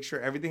all and make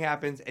sure everything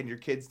happens and your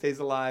kid stays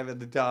alive and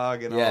the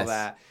dog and all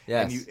that.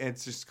 Yes. And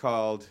it's just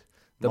called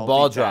the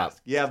ball drop.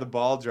 Yeah, the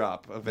ball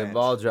drop event. The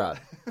ball drop,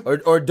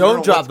 or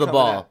don't drop the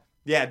ball. Out.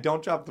 Yeah,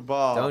 don't drop the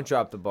ball. Don't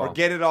drop the ball. Or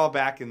get it all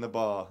back in the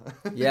ball.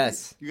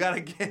 Yes. You gotta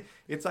get.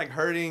 It's like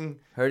hurting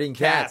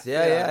cats.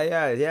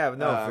 Yeah.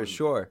 No, for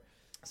sure.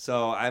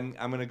 So I'm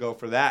gonna go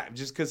for that,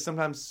 just because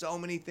sometimes so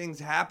many things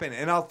happen,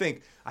 and I'll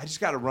think I just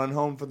gotta run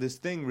home for this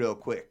thing real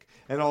quick,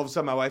 and all of a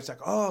sudden my wife's like,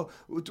 "Oh,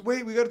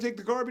 wait, we gotta take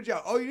the garbage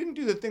out. Oh, you didn't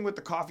do the thing with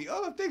the coffee.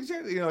 Oh, the thing's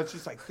here." It's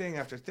just like thing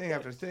after thing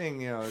after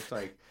thing. It's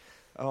like,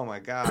 oh my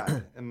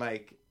god, and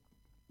like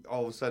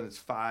all of a sudden it's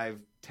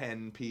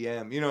 5:10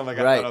 p.m. I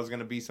thought I was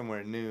gonna be somewhere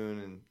at noon,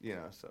 and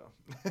so.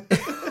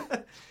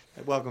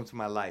 Welcome to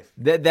my life.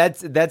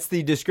 That's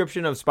the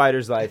description of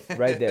Spider's life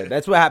right there.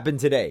 That's what happened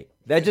today.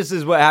 That just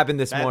is what happened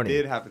this morning.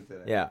 That did happen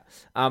today. Yeah.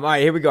 All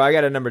right, here we go. I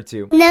got a number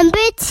 2. Number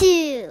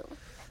 2.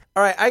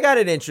 All right, I got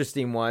an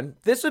interesting one.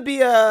 This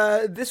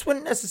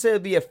wouldn't necessarily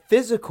be a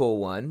physical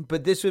one,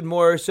 but this would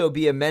more so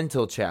be a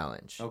mental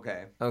challenge.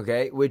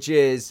 Okay, which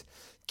is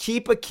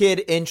keep a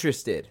kid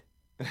interested.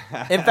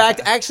 In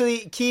fact,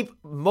 actually keep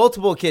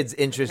multiple kids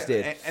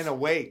interested and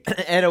awake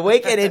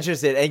and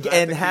interested,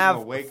 and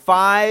have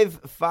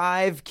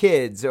five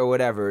kids or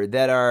whatever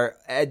that are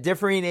at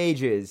differing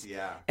ages.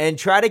 Yeah. And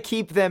try to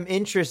keep them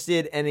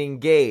interested and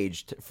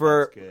engaged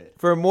for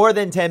more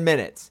than 10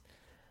 minutes.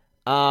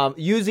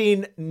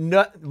 Using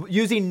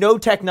no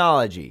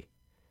technology.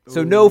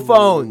 So no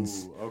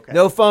phones. Okay.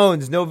 No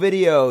phones, no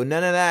video,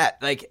 none of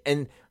that.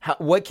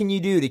 What can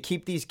you do to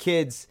keep these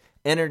kids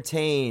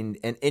entertained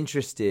and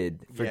interested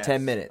for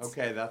 10 minutes?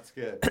 Okay, that's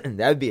good.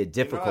 That would be a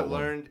difficult one.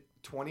 I learned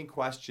 20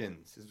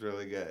 questions is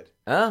really good.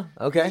 Oh,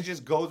 okay. It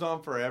just goes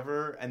on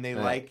forever, and they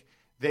like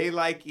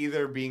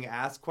either being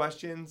asked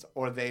questions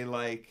or they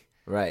like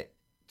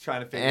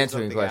trying to figure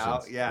answering something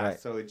questions. Out. Yeah, right.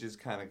 So it just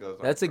kind of goes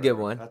on. That's forever. A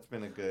good one. That's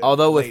been a good.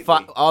 Although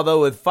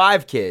with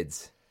 5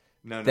 kids,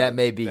 that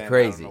may be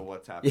crazy. I don't know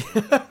what's happening.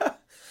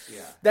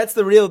 Yeah. That's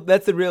the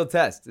real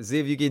test to see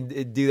if you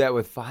can do that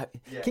with 5.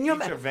 Yeah, can you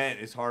each event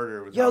is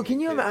harder. With can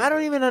you imagine? I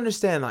don't even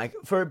understand. Like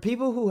for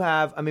people who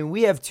have,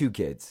 we have 2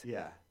 kids.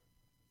 Yeah.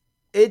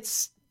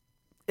 It's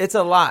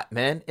a lot,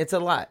 man. It's a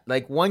lot.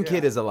 Like 1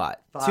 kid is a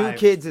lot. 2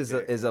 kids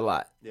is a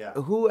lot. Yeah.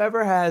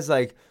 Whoever has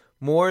like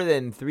more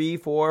than 3,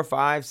 4,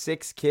 5,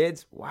 6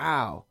 kids,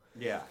 wow.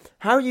 Yeah.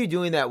 How are you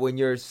doing that when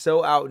you're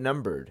so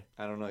outnumbered?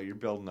 I don't know. You're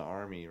building the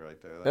army right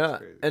there. That's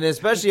crazy. And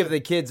especially if the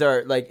kids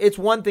are like, it's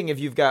one thing if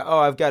you've got,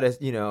 I've got a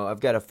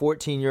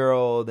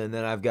 14-year-old, and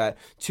then I've got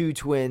 2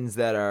 twins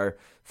that are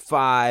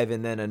 5,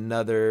 and then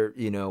another,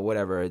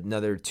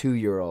 another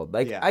 2-year-old.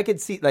 Like I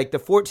could see like the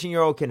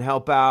 14-year-old can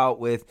help out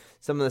with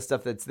some of the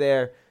stuff that's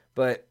there.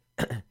 But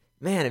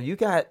man, if you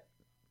got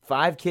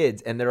 5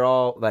 kids and they're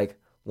all like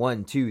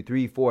 1, 2,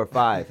 3, 4,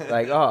 5,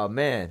 like, oh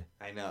man.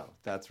 I know.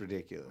 That's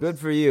ridiculous. Good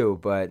for you,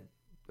 but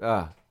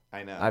I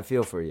know. I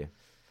feel for you.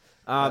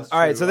 All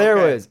right, so there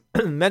was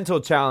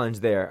mental challenge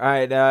there. All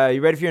right,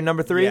 you ready for your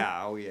number 3?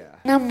 Yeah, oh yeah.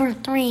 Number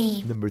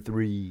 3. Number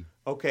 3.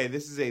 Okay,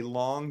 this is a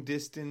long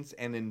distance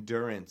and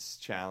endurance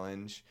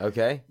challenge.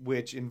 Okay.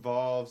 Which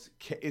involves,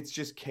 it's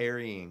just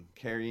carrying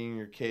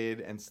your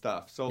kid and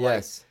stuff. So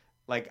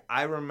like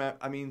I remember,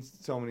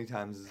 so many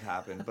times this has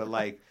happened, but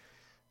like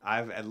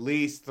I've at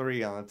least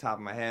 3 on the top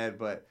of my head,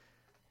 but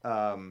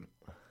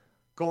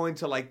going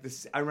to like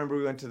this, I remember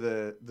we went to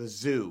the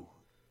zoo.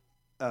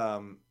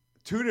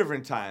 2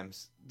 different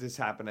times this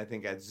happened, I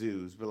think, at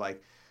zoos. But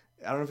like,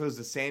 I don't know if it was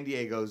the San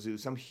Diego Zoo,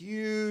 some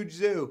huge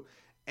zoo.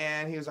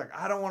 And he was like,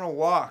 I don't want to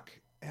walk.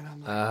 And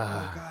I'm like,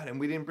 oh God. And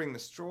we didn't bring the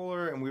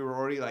stroller, and we were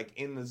already like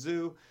in the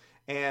zoo.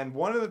 And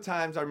one of the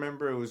times I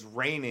remember it was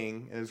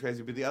raining and it was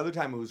crazy, but the other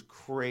time it was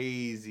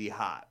crazy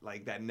hot,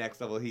 like that next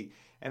level of heat.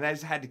 And I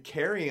just had to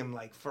carry him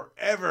like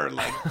forever,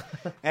 like.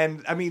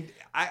 And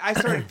I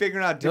started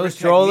figuring out different no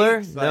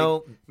stroller, techniques.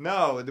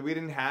 No, we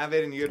didn't have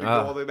it, and you had to go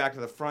all the way back to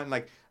the front.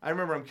 Like I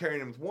remember, I'm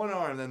carrying him with one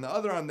arm, then the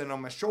other arm, then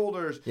on my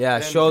shoulders. Yeah,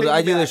 shoulder.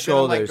 I do the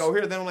shoulders. Then I'm like, go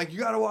here. Then I'm like, you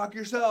got to walk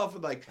yourself.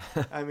 And like,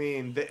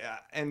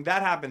 and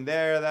that happened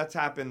there. That's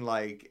happened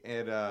like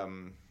at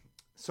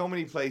so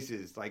many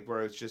places, like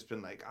where it's just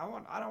been like, I don't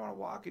want to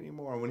walk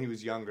anymore. When he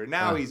was younger,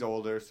 now he's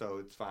older, so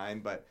it's fine,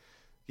 but.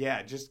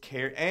 Yeah, just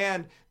carry,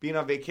 and being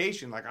on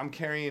vacation, like I'm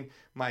carrying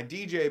my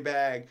DJ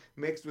bag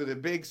mixed with a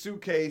big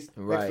suitcase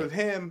mixed with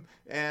him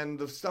and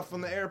the stuff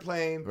from the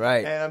airplane.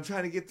 Right. And I'm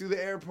trying to get through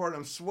the airport.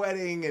 I'm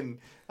sweating, and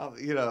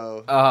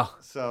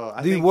so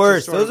I the think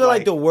worst. Those are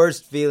like the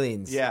worst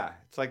feelings. Yeah,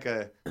 it's like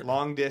a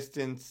long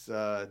distance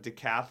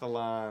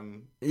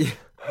decathlon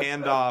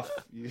handoff.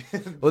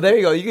 Well, there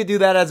you go. You could do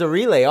that as a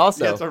relay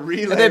also. Yeah, it's a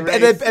relay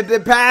race. And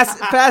then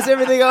pass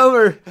everything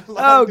over.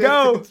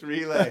 Go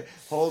relay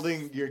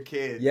holding your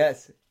kid.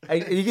 Yes,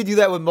 you could do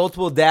that with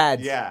multiple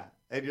dads. Yeah,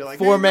 and you're like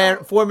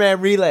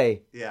 4-man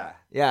relay. Yeah,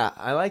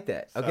 I like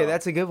that. Okay,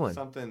 that's a good one.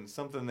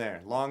 Something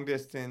there. Long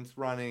distance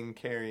running,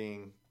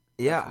 carrying.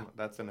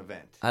 That's an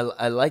event.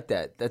 I like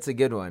that. That's a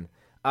good one.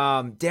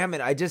 Damn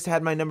it, I just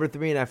had my number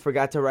 3 and I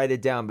forgot to write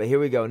it down, but here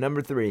we go.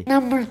 Number 3.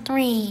 Number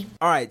 3.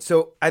 All right,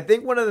 so I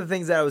think one of the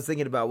things that I was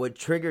thinking about, what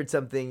triggered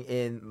something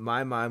in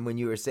my mind when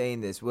you were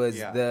saying this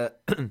was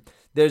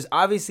there's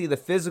obviously the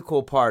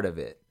physical part of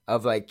it,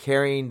 of like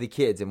carrying the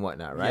kids and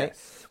whatnot, right?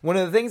 Yes. One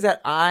of the things that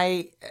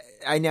I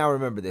now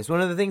remember this, one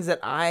of the things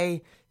that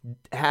I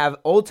have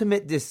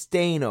ultimate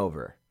disdain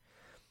over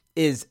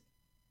is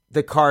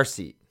the car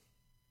seat.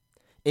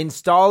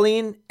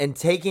 Installing and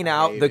taking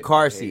out the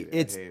car seat.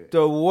 It's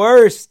the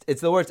worst.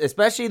 It's the worst,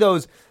 especially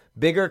those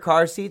bigger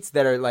car seats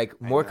that are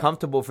like more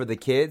comfortable for the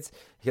kids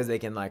because they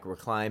can like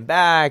recline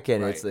back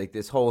and it's like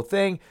this whole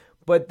thing.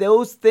 But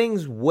those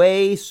things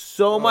weigh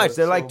so much.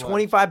 They're like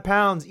 25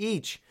 pounds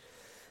each.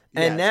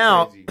 And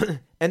now,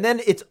 and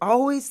then it's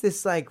always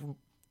this like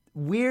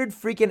weird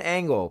freaking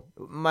angle.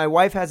 My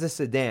wife has a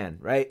sedan,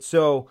 right?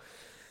 So,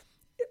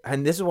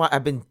 and this is why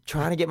I've been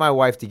trying to get my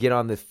wife to get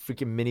on the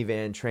freaking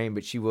minivan train,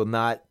 but she will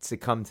not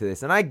succumb to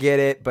this. And I get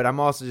it, but I'm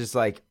also just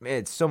like, man,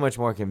 it's so much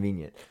more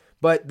convenient.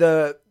 But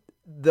the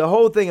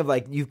whole thing of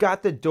like, you've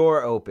got the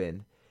door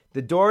open.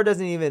 The door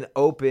doesn't even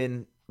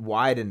open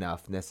wide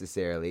enough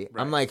necessarily.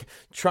 Right. I'm like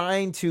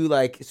trying to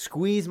like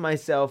squeeze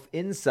myself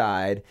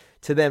inside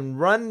to then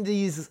run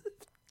these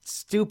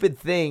stupid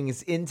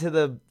things into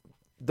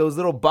those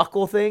little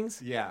buckle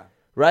things. Yeah.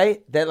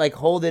 Right? That like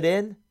hold it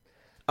in.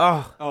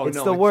 Oh,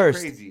 it's the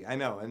worst. It's crazy. I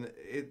know,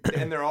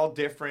 and they're all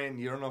different.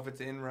 You don't know if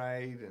it's in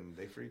right, and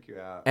they freak you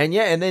out.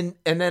 And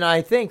then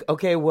I think,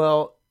 okay,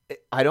 well,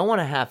 I don't want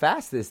to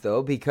half-ass this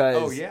though,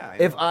 because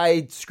if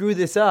I screw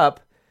this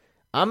up,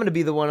 I'm gonna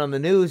be the one on the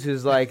news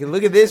who's like,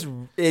 look at this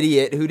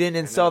idiot who didn't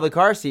install the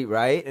car seat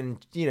right,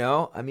 and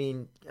I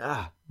mean,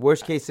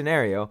 worst case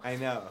scenario. I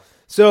know.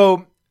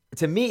 So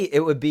to me, it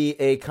would be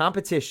a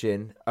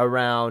competition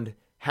around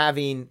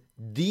having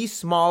the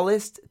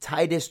smallest,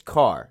 tightest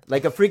car,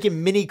 like a freaking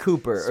Mini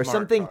Cooper or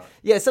something. Car.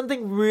 Yeah,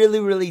 something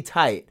really, really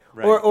tight.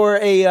 Right. Or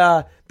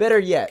a, better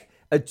yet,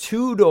 a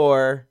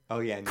 2-door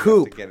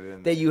coupe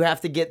that you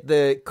have to get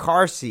the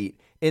car seat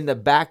in the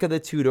back of the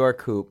 2-door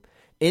coupe,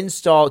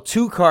 install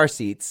 2 car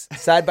seats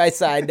side by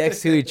side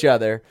next to each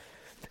other,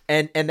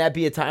 and that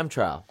be a time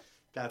trial.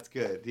 That's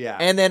good, yeah.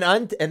 And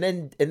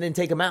then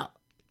take them out.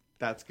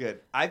 That's good.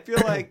 I feel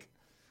like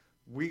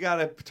we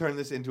gotta turn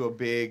this into a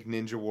big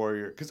Ninja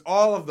Warrior because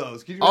all of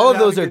those. All of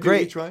those are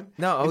great. Each one?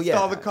 No,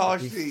 Install the car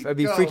seat. I'd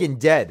be freaking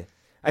dead.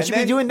 I should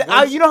be doing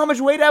that. You know how much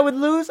weight I would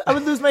lose? I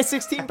would lose my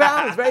 16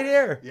 pounds right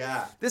here.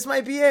 Yeah, this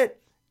might be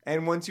it.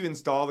 And once you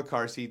install the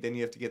car seat, then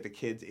you have to get the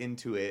kids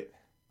into it.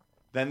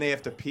 Then they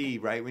have to pee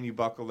right when you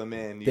buckle them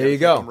in. There you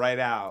go. Them right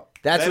out.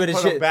 That's what it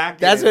should.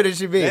 That's what it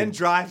should be. Then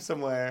drive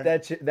somewhere.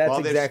 That's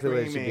exactly what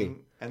it should be.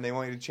 And they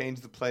want you to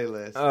change the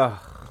playlist.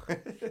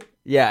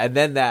 Yeah, and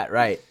then that,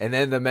 right. And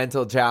then the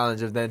mental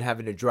challenge of then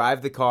having to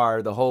drive the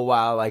car the whole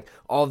while, like,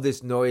 all of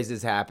this noise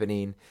is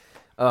happening.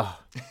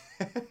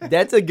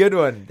 That's a good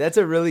one. That's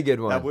a really good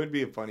one. That would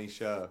be a funny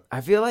show.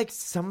 I feel like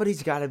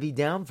somebody's got to be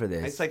down for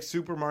this. It's like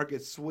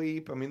Supermarket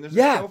Sweep. I mean, there's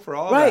a show for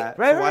all that.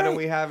 Right, so why don't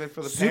we have it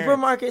for the parents?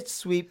 Supermarket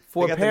Sweep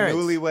for parents.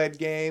 The Newlywed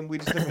Game. We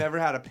just have never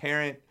had a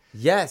parent,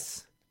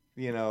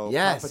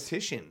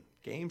 competition.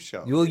 Game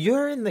show. Well,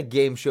 you're in the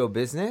game show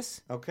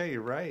business. Okay,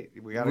 you're right.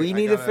 We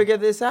need to figure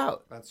this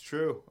out. That's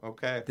true.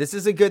 Okay. This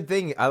is a good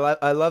thing.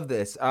 I love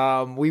this.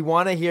 We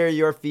want to hear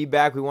your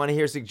feedback. We want to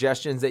hear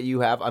suggestions that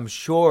you have. I'm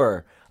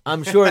sure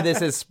this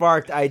has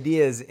sparked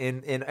ideas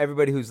in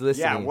everybody who's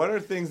listening. Yeah, what are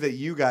things that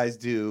you guys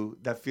do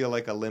that feel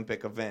like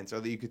Olympic events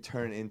or that you could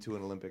turn into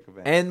an Olympic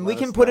event? And we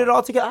can put it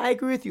all together. I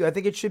agree with you. I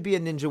think it should be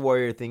a Ninja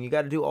Warrior thing. You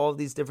got to do all of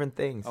these different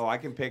things. Oh, I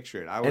can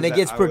picture it. And it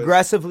gets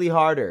progressively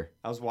harder.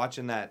 I was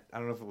watching that. I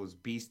don't know if it was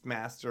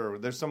Beastmaster or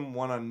there's some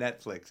one on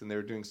Netflix, and they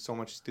were doing so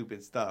much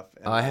stupid stuff.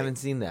 And I haven't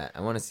seen that. I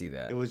want to see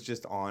that. It was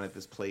just on at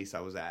this place I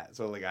was at,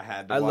 so like I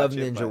had to. I love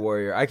Ninja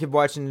Warrior. I could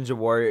watch Ninja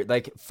Warrior.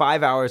 Like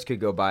 5 hours could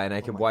go by, and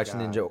I could watch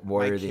Ninja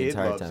Warrior the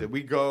entire time.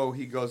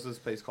 He goes to this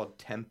place called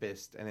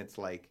Tempest, and it's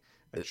like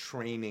a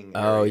training.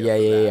 Oh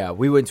yeah.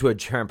 We went to a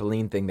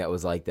trampoline thing that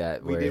was like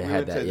that. We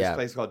went to this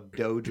place called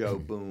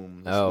Dojo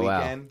Boom this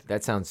weekend. Wow,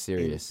 that sounds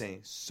serious.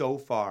 Insane. So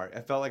far,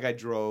 I felt like I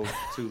drove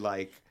to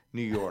like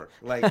New York.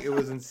 Like it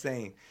was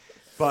insane,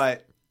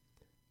 but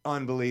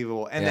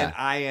unbelievable. And then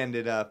I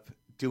ended up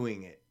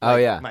doing it.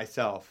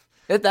 Myself.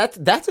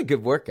 That's a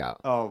good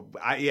workout. Oh,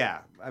 I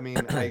mean,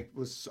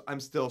 I'm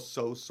still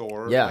so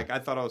sore. Yeah. Like I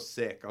thought I was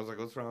sick. I was like,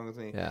 what's wrong with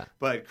me? Yeah.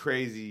 But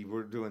crazy.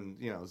 We're doing,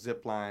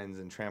 zip lines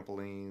and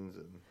trampolines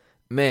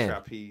and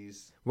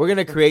trapeze. We're going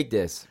to create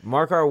this.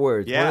 Mark our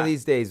words. Yeah. One of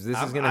these days,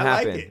 this is going to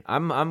happen. Like it.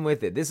 I'm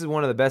with it. This is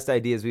one of the best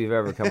ideas we've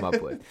ever come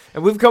up with.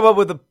 And we've come up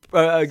with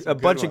a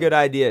bunch of good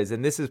ideas,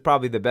 and this is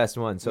probably the best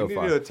one so far. We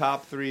need to do a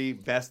top 3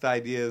 best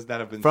ideas that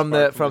have been from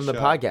the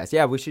podcast.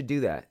 Yeah, we should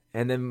do that.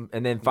 And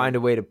then find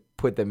a way to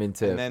put them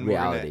into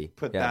reality.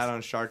 Put that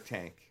on Shark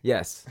Tank.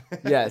 Yes,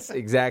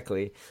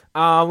 exactly.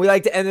 We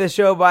like to end the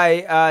show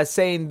by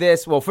saying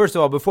this. Well, first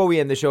of all, before we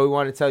end the show, we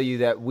want to tell you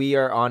that we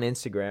are on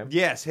Instagram.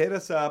 Yes, hit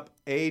us up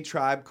A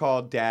Tribe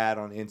Called Dad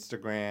on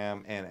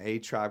Instagram and A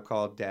Tribe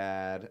Called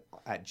Dad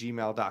at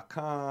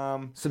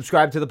gmail.com.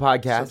 Subscribe to the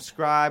podcast.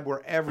 Subscribe.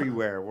 We're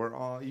everywhere. We're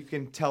all. You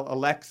can tell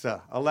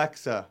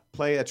Alexa,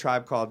 play A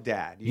Tribe Called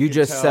Dad. You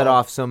just set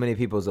off so many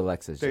people's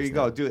Alexas. There you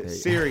go. Do it.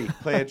 Siri,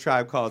 play A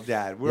Tribe Called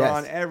Dad. We're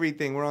on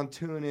everything. We're on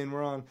TuneIn.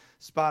 We're on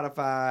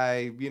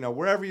Spotify.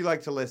 Wherever you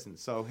like to listen.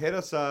 So hit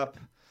us up.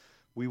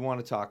 We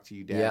want to talk to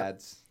you,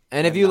 dads. Yep.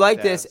 And if you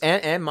like this,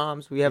 and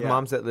moms, we have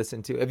moms that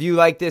listen too. If you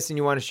like this and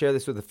you want to share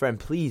this with a friend,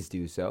 please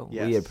do so.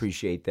 Yes. We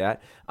appreciate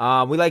that.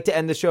 We like to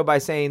end the show by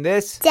saying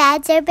this.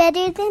 Dads are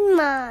better than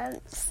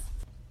moms.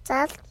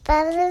 Dads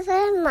better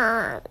than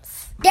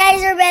moms.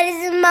 Dads are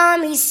better than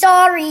mommies.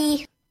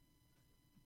 Sorry.